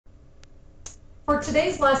For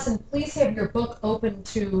today's lesson, please have your book open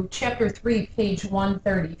to Chapter 3, page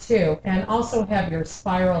 132, and also have your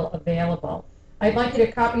spiral available. I'd like you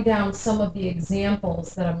to copy down some of the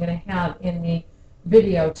examples that I'm going to have in the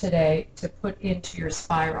video today to put into your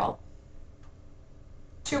spiral.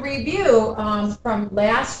 To review from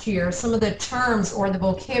last year some of the terms or the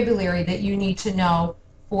vocabulary that you need to know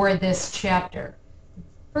for this chapter.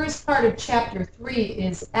 First part of Chapter 3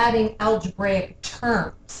 is adding algebraic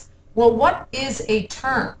terms. Well, what is a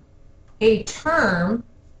term? A term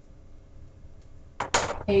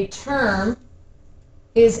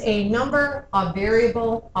is a number, a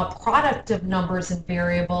variable, a product of numbers and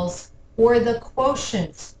variables, or the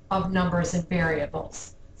quotient of numbers and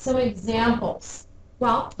variables. Some examples.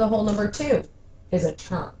 Well, the whole number 2 is a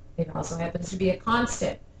term. It also happens to be a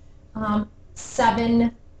constant.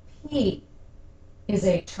 7p is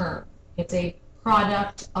a term. It's a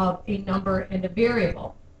product of a number and a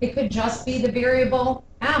variable. It could just be the variable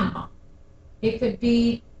m. It could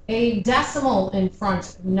be a decimal in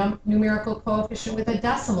front, numerical coefficient with a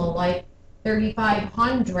decimal, like 35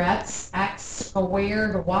 hundredths x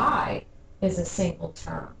squared y is a single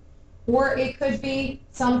term. Or it could be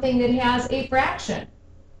something that has a fraction,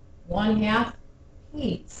 1/2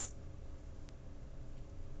 p's.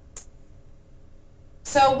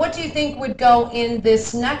 So what do you think would go in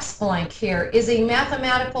this next blank here? Is a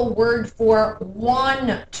mathematical word for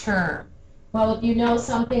one term. Well, if you know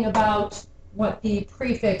something about what the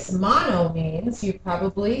prefix mono means, you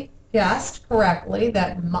probably guessed correctly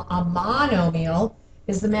that a monomial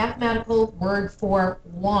is the mathematical word for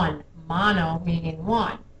one. Mono meaning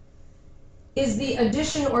one. Is the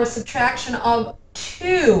addition or subtraction of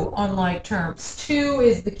two unlike terms. Two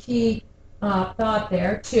is the key thought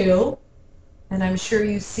there, two. And I'm sure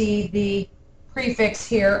you see the prefix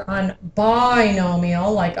here on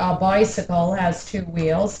binomial, like a bicycle has 2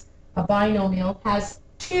 wheels. A binomial has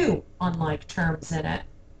 2 unlike terms in it.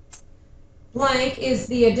 Blank is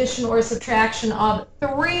the addition or subtraction of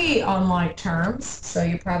 3 unlike terms. So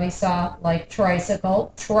you probably saw like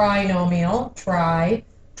tricycle, trinomial,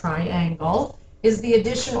 triangle is the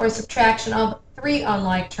addition or subtraction of 3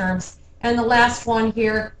 unlike terms. And the last one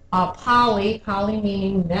here, poly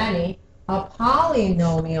meaning many. A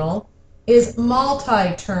polynomial is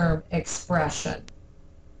multi-term expression.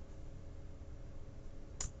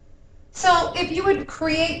 So if you would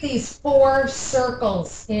create these 4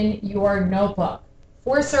 circles in your notebook,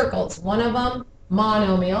 4 circles, one of them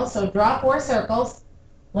monomial, so draw 4 circles,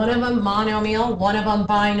 one of them monomial, one of them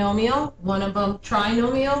binomial, one of them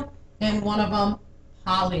trinomial, and one of them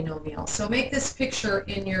polynomial. So make this picture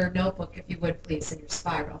in your notebook, if you would please, in your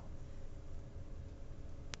spiral.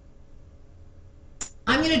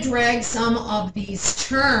 I'm going to drag some of these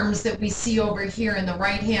terms that we see over here in the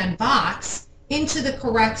right-hand box into the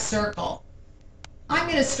correct circle. I'm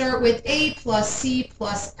going to start with a plus c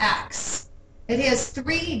plus x. It has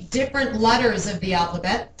 3 different letters of the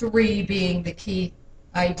alphabet, 3 being the key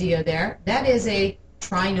idea there. That is a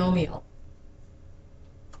trinomial.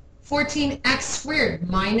 14x squared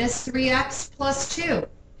minus 3x plus 2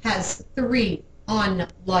 has 3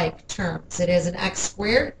 unlike terms. It has an x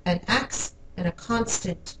squared, an x, and a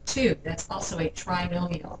constant 2. That's also a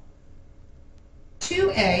trinomial.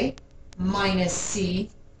 2a minus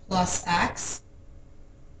c plus x,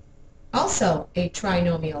 also a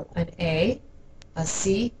trinomial, an a,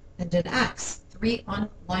 c, and an x. 3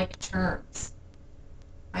 unlike terms.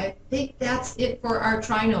 I think that's it for our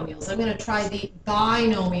trinomials. I'm going to try the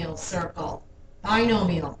binomial circle.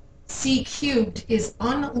 Binomial. C cubed is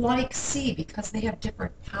unlike c because they have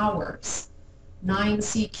different powers.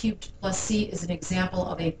 9c cubed plus c is an example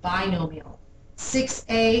of a binomial.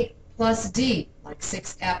 6a plus d, like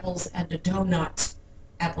 6 apples and a donut.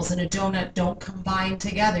 Apples and a donut don't combine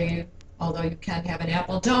together, although you can have an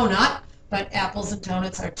apple donut, but apples and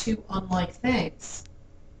donuts are 2 unlike things.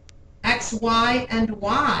 X, y, and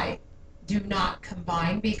y do not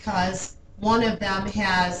combine because one of them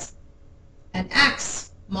has an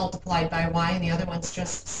x multiplied by y and the other one's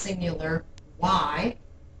just singular y.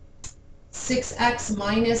 6x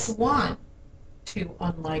minus 1, 2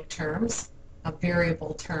 unlike terms, a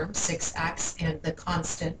variable term, 6x, and the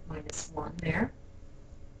constant minus 1 there.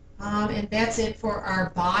 And that's it for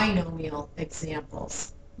our binomial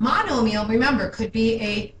examples. Monomial, remember, could be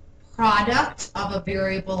a product of a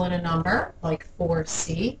variable and a number, like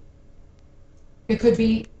 4c. It could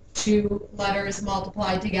be 2 letters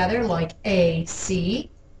multiplied together, like AC.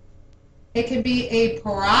 It can be a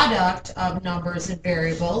product of numbers and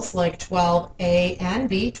variables, like 12a and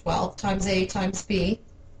b, 12 times a times b.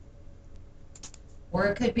 Or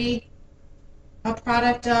it could be a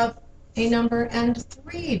product of a number and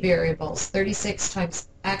three variables, 36 times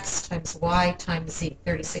x times y times z,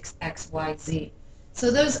 36xyz.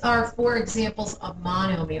 So those are four examples of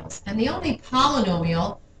monomials. And the only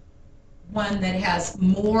polynomial, one that has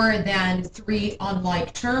more than three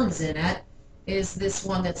unlike terms in it, is this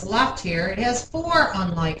one that's left here. It has four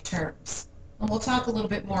unlike terms. And we'll talk a little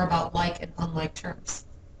bit more about like and unlike terms.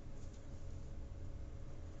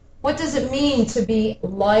 What does it mean to be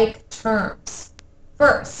like terms?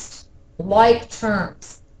 First, like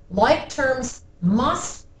terms. Like terms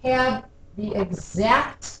must have the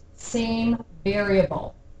exact same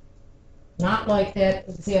variable. Not like that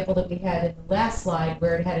example that we had in the last slide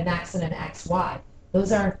where it had an x and an xy.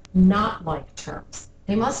 Those are not like terms.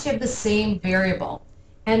 They must have the same variable.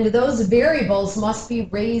 And those variables must be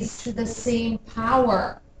raised to the same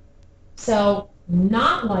power. So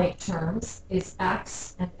not like terms is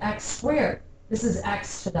x and x squared. This is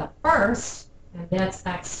x to the first, and that's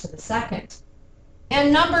x to the second.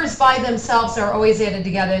 And numbers by themselves are always added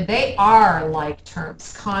together. They are like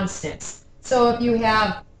terms, constants. So if you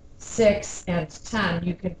have 6 and 10,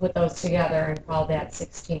 you can put those together and call that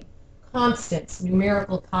 16. Constants,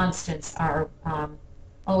 numerical constants, are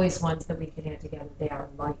always ones that we can add together. They are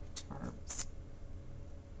like terms.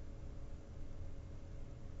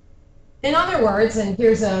 In other words, and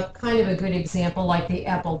here's a kind of a good example like the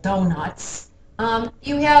apple doughnuts,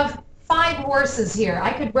 you have 5 horses here.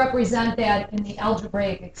 I could represent that in the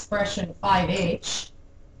algebraic expression 5h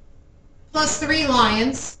plus 3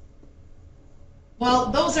 lions.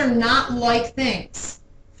 Well, those are not like things.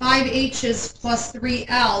 5h's plus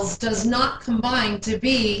 3l's does not combine to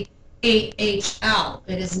be 8hl.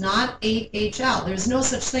 It is not 8hl. There's no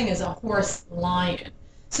such thing as a horse lion.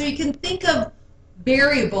 So you can think of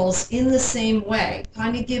variables in the same way.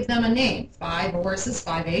 Kind of give them a name. 5 horses,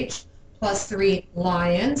 5h, plus 3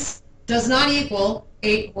 lions does not equal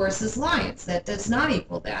 8 horses, lions. That does not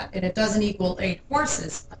equal that. And it doesn't equal 8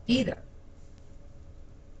 horses either.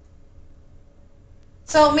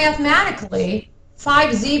 So mathematically,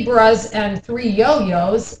 5 zebras and 3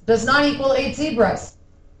 yo-yos does not equal 8 zebras,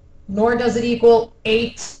 nor does it equal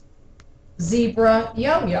 8 zebra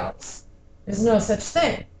yo-yos. There's no such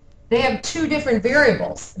thing. They have 2 different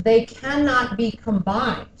variables. They cannot be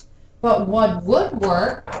combined. But what would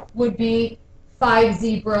work would be 5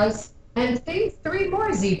 zebras and 3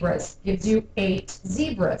 more zebras. Gives you 8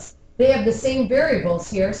 zebras. They have the same variables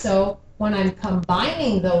here, so when I'm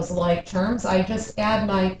combining those like terms, I just add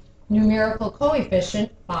my numerical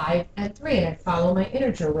coefficient 5 and 3, and I follow my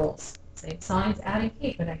integer rules. Same signs, add and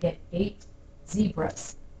keep, and I get 8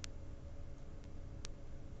 zebras.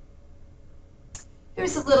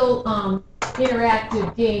 Here's a little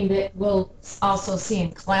interactive game that we'll also see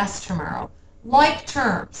in class tomorrow. Like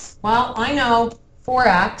terms. Well, I know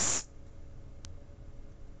 4x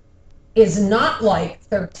is not like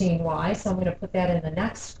 13y, so I'm going to put that in the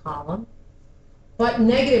next column. But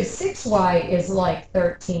negative 6y is like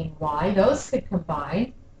 13y. Those could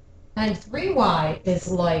combine. And 3y is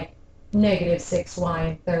like negative 6y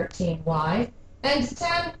and 13y. And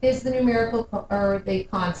 10 is the numerical, or the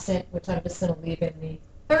constant, which I'm just going to leave in the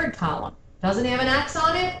third column. Doesn't have an x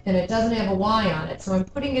on it, and it doesn't have a y on it. So I'm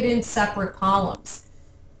putting it in separate columns.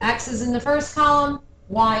 X is in the first column,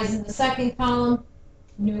 y is in the second column,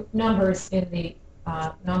 numbers in the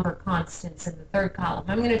number constants in the third column.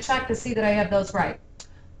 I'm going to check to see that I have those right.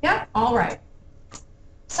 Yep, all right.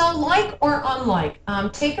 So like or unlike,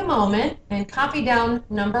 take a moment and copy down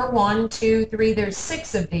number 1, 2, 3. There's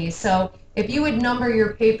 6 of these. So if you would number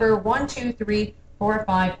your paper 1, 2, 3, 4,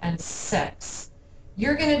 5, and 6,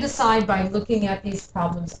 you're going to decide by looking at these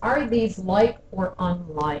problems, are these like or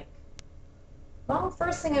unlike? Well,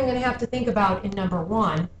 first thing I'm going to have to think about in number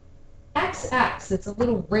 1, XX, it's a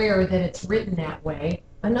little rare that it's written that way.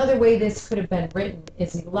 Another way this could have been written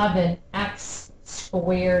is 11x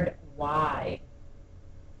squared y.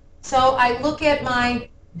 So I look at my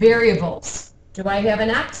variables. Do I have an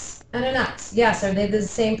x and an x? Yes. Are they the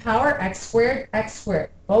same power? X squared, x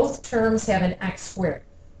squared. Both terms have an x squared.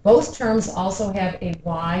 Both terms also have a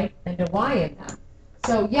y and a y in them.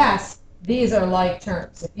 So yes, these are like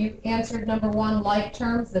terms. If you answered number 1, like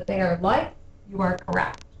terms, that they are like, you are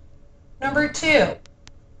correct. Number 2,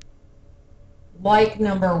 like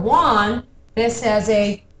number 1, this has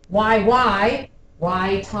a y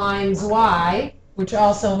times y, which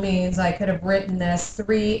also means I could have written this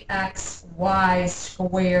 3xy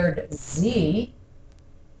squared z,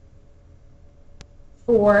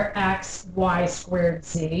 4xy squared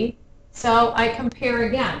z. So I compare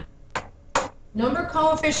again. Number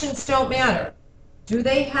coefficients don't matter. Do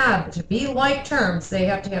they have, to be like terms, they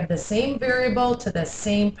have to have the same variable to the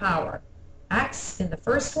same power. X in the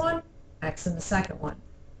first one, x in the second one.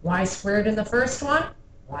 Y squared in the first one,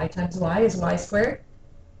 y times y is y squared.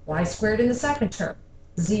 Y squared in the second term.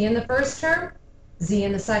 Z in the first term, z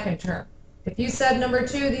in the second term. If you said number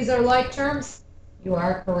 2, these are like terms, you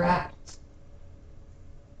are correct.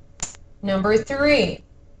 Number 3.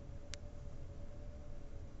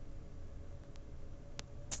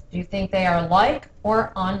 Do you think they are like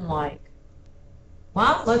or unlike?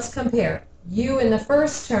 Well, let's compare. U in the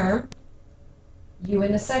first term, U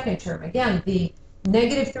in the second term. Again, the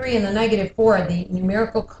 -3 and the -4, the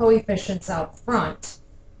numerical coefficients out front,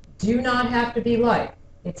 do not have to be like.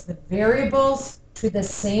 It's the variables to the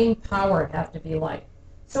same power have to be like.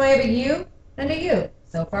 So I have a U and a U.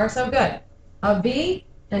 So far, so good. A V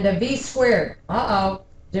and a V squared. Uh-oh,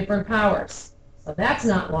 different powers. So that's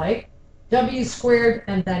not like. W squared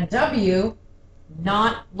and then W,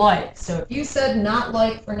 not like. So if you said not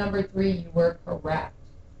like for number 3, you were correct.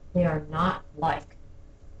 They are not like.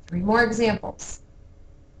 3 more examples.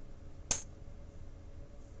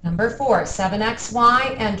 Number 4,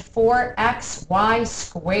 7xy and 4xy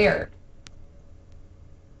squared.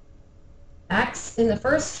 X in the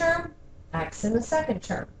first term, x in the second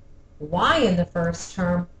term. Y in the first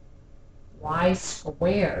term, y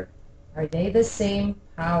squared. Are they the same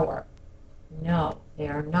power? No, they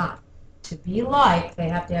are not. To be like, they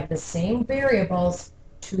have to have the same variables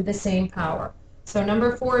to the same power. So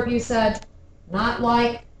number 4, if you said not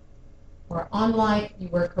like or unlike, you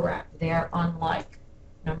were correct. They are unlike.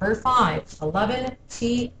 Number 5,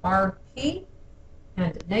 11trp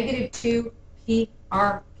and -2prk.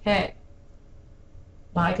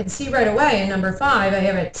 Well, I can see right away in number 5, I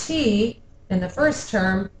have a t in the first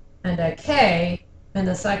term and a k in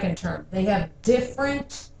the second term. They have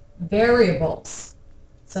different variables,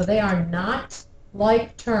 so they are not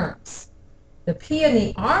like terms. The p and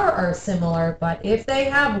the r are similar, but if they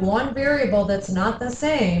have one variable that's not the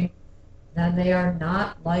same, then they are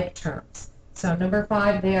not like terms. So number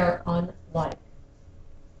 5, they are unlike.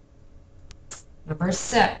 Number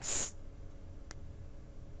 6,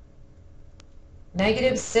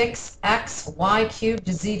 -6xy cubed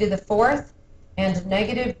z to the 4th and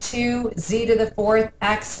 -2z to the 4th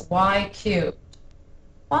xy cubed.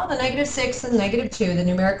 Well, the -6 and -2, the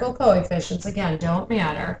numerical coefficients, again, don't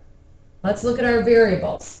matter. Let's look at our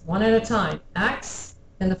variables, one at a time. X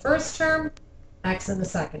in the first term, x in the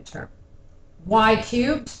second term. Y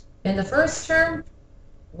cubed in the first term,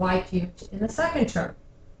 y cubed in the second term.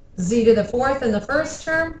 Z to the 4th in the first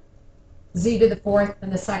term, z to the 4th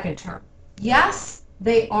in the second term. Yes,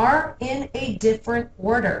 they are in a different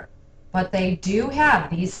order, but they do have,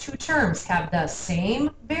 these two terms have the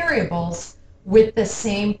same variables with the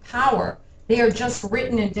same power. They are just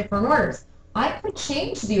written in different orders. I could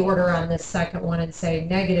change the order on this second one and say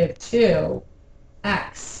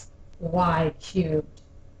 -2x y cubed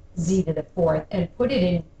z to the 4th and put it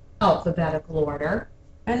in alphabetical order,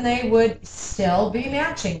 and they would still be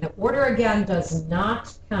matching. The order, again, does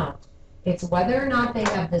not count. It's whether or not they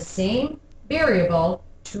have the same variable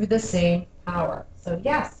to the same power. So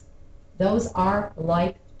yes, those are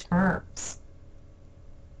like terms.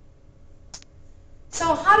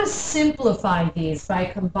 So how to simplify these by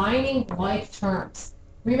combining like terms?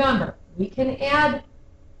 Remember, we can add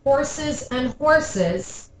horses and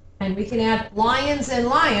horses, and we can add lions and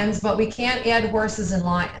lions, but we can't add horses and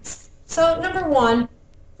lions. So number 1,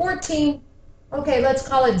 14, okay, let's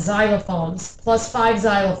call it xylophones, plus 5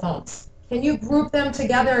 xylophones. Can you group them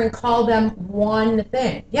together and call them one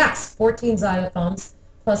thing? Yes, 14 xylophones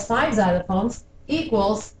plus 5 xylophones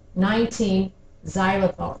equals 19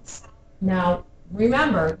 xylophones. Now,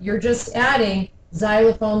 remember, you're just adding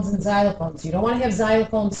xylophones and xylophones. You don't want to have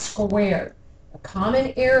xylophones squared. A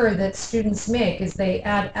common error that students make is they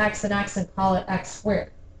add x and x and call it x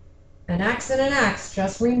squared. An x and an x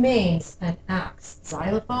just remains an x.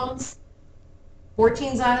 Xylophones,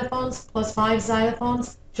 14 xylophones plus 5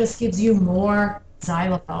 xylophones just gives you more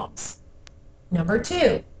xylophones. Number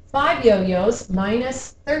 2, 5 yo-yos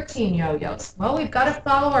minus 13 yo-yos. Well, we've got to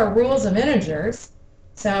follow our rules of integers.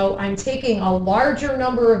 So I'm taking a larger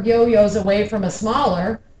number of yo-yos away from a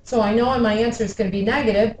smaller, so I know my answer is going to be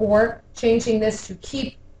negative, or changing this to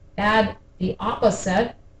keep, add the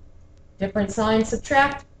opposite, different sign,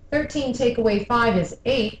 subtract. 13 take away 5 is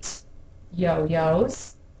 8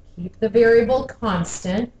 yo-yos. Keep the variable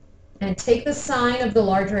constant, and take the sign of the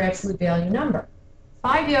larger absolute value number.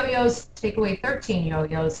 5 yo-yos, take away 13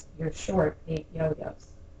 yo-yos, you're short 8 yo-yos.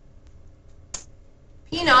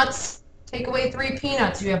 Peanuts, take away 3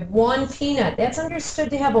 peanuts, you have 1 peanut. That's understood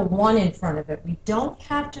to have a 1 in front of it. We don't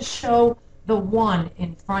have to show the 1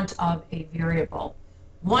 in front of a variable.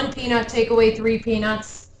 1 peanut, take away 3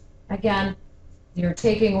 peanuts. Again, You're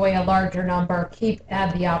taking away a larger number. Keep,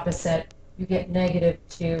 add the opposite. You get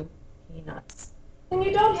 -2 peanuts. And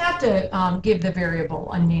you don't have to give the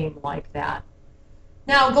variable a name like that.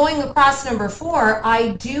 Now, going across number 4, I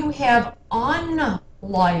do have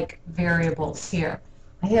unlike variables here.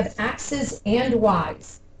 I have x's and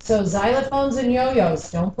y's. So xylophones and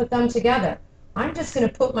yo-yos, don't put them together. I'm just going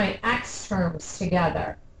to put my x terms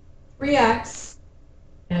together. 3x,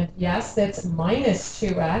 and yes, that's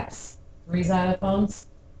 -2x. 3 xylophones.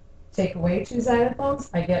 Take away 2 xylophones,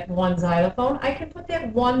 I get 1 xylophone. I can put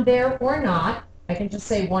that 1 there or not. I can just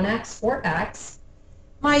say 1x or x.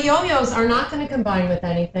 My yo-yos are not going to combine with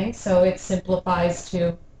anything, so it simplifies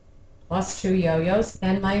to +2 yo-yos,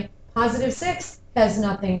 and my +6 has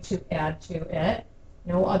nothing to add to it.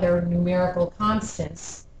 No other numerical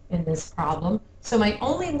constants in this problem. So my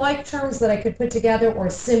only like terms that I could put together or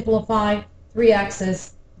simplify,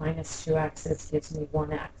 3x's minus 2x's gives me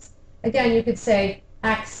 1x. Again, you could say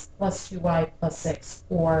x plus 2y plus 6,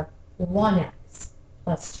 or 1x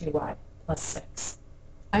plus 2y plus 6.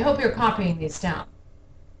 I hope you're copying these down.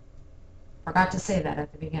 Forgot to say that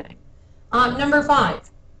at the beginning. Number 5,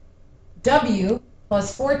 w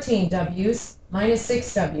plus 14 w's minus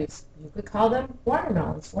 6 w's. You could call them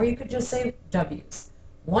watermelons, or you could just say w's.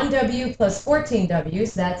 1 w plus 14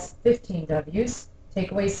 w's, that's 15 w's.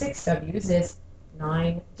 Take away 6 w's is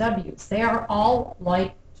 9 w's. They are all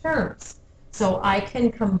like terms. So I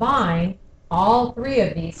can combine all 3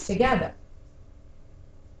 of these together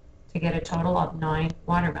to get a total of 9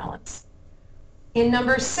 watermelons. In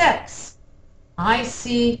number 6, I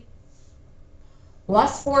see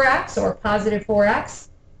plus 4x or positive 4x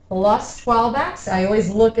plus 12x. I always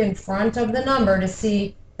look in front of the number to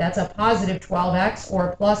see that's a positive 12x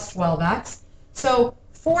or plus 12x. So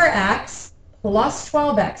 4x plus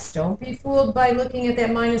 12x. Don't be fooled by looking at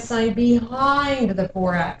that minus sign behind the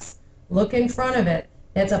 4x. Look in front of it.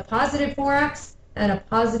 That's a positive 4x and a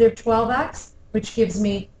positive 12x, which gives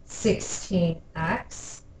me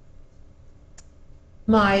 16x.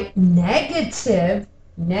 My negative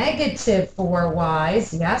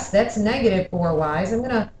 4y's, yes, that's negative 4y's. I'm going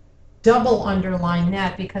to double underline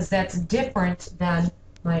that because that's different than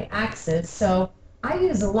my x's. So I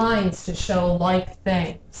use lines to show like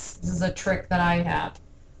things. This is a trick that I have.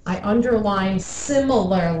 I underline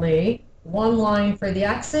similarly, 1 line for the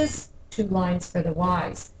x's, 2 lines for the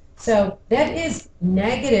y's. So that is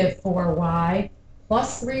negative 4y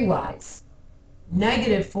plus 3y's.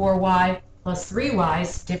 Negative 4y plus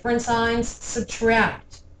 3y's, different signs,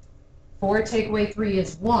 subtract. 4 take away 3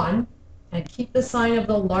 is 1, and keep the sign of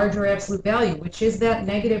the larger absolute value, which is that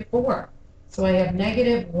negative 4. So I have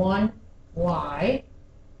negative 1y,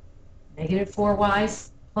 negative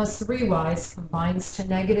 4y's plus 3y's combines to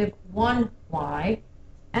negative 1y.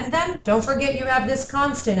 And then don't forget you have this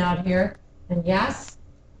constant out here, and yes,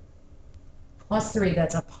 plus 3,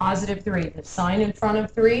 that's a positive 3. The sign in front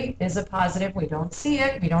of 3 is a positive. We don't see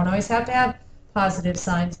it. We don't always have to have positive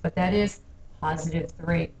signs, but that is positive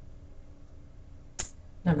 3.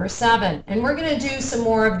 Number 7, and we're going to do some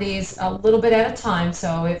more of these a little bit at a time,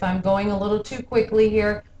 so if I'm going a little too quickly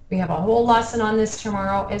here, we have a whole lesson on this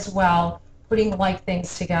tomorrow as well, putting like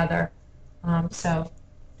things together. So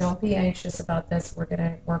don't be anxious about this. We're going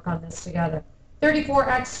to work on this together.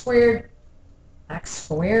 34x squared, x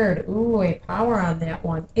squared, ooh, a power on that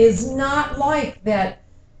one, is not like that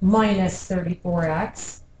minus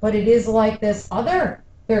 34x, but it is like this other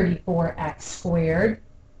 34x squared.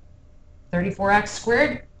 34x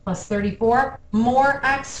squared plus 34 more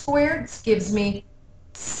x squared gives me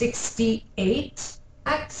 68x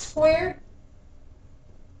squared.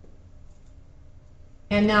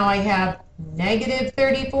 And now I have negative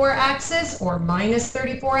 34x's or minus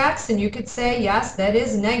 34x, and you could say, yes, that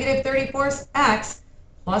is negative 34x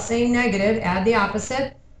plus a negative, add the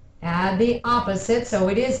opposite, so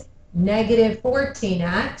it is negative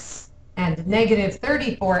 14x and negative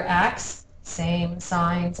 34x. Same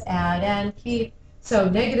signs, add and keep. So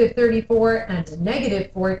negative 34 and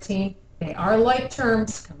negative 14, they are like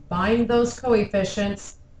terms. Combine those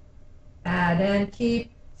coefficients, add and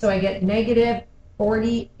keep. So I get negative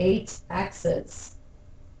 48x's.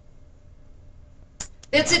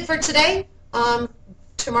 That's it for today.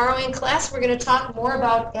 Tomorrow in class, we're going to talk more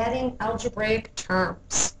about adding algebraic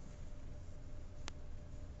terms.